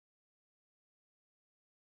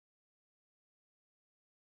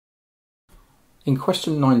In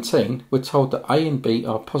question 19, we're told that a and b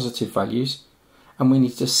are positive values and we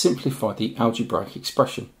need to simplify the algebraic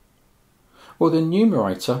expression. Well, the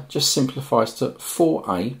numerator just simplifies to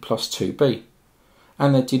 4a plus 2b,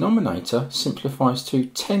 and the denominator simplifies to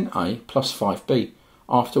 10a plus 5b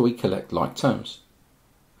after we collect like terms.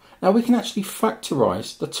 Now we can actually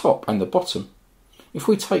factorise the top and the bottom. If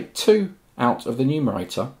we take 2 out of the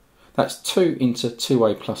numerator, that's 2 into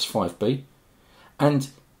 2a plus 5b, and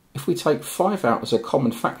if we take 5 out as a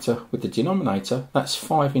common factor with the denominator, that's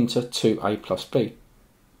 5 into 2a plus b.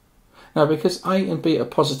 Now because a and b are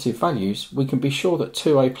positive values, we can be sure that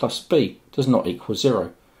 2a plus b does not equal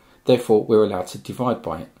 0. Therefore we're allowed to divide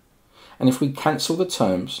by it. And if we cancel the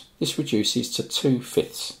terms, this reduces to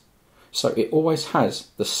 2/5. So it always has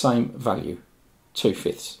the same value,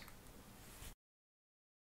 2/5.